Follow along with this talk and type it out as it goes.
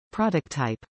Product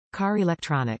type: car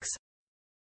electronics.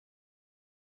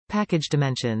 Package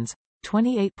dimensions: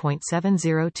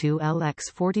 28.702 L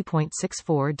x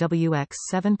 40.64 W x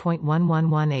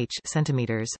 7.111 H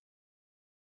centimeters.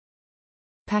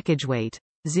 Package weight: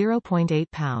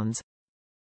 0.8 pounds.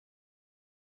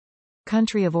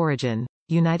 Country of origin: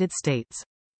 United States.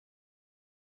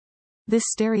 This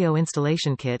stereo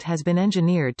installation kit has been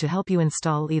engineered to help you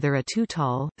install either a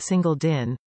 2-tall, single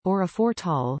DIN, or a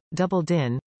 4-tall, double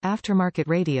DIN, aftermarket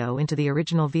radio into the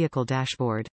original vehicle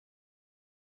dashboard.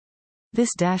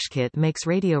 This dash kit makes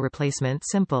radio replacement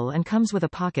simple and comes with a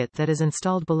pocket that is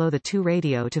installed below the 2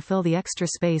 radio to fill the extra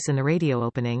space in the radio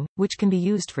opening, which can be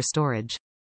used for storage.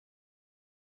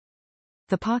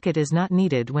 The pocket is not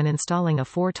needed when installing a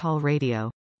 4-tall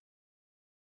radio.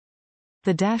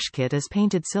 The dash kit is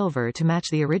painted silver to match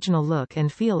the original look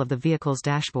and feel of the vehicle's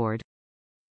dashboard.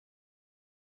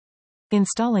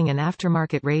 Installing an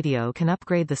aftermarket radio can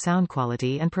upgrade the sound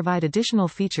quality and provide additional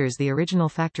features the original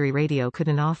factory radio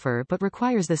couldn't offer, but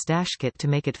requires this dash kit to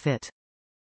make it fit.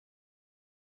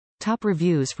 Top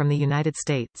reviews from the United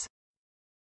States.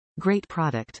 Great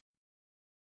product.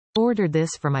 Ordered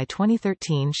this for my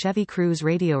 2013 Chevy Cruz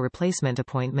radio replacement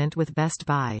appointment with Best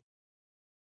Buy.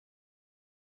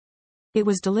 It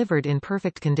was delivered in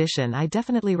perfect condition. I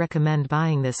definitely recommend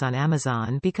buying this on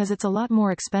Amazon because it's a lot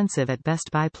more expensive at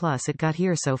Best Buy, plus it got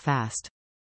here so fast.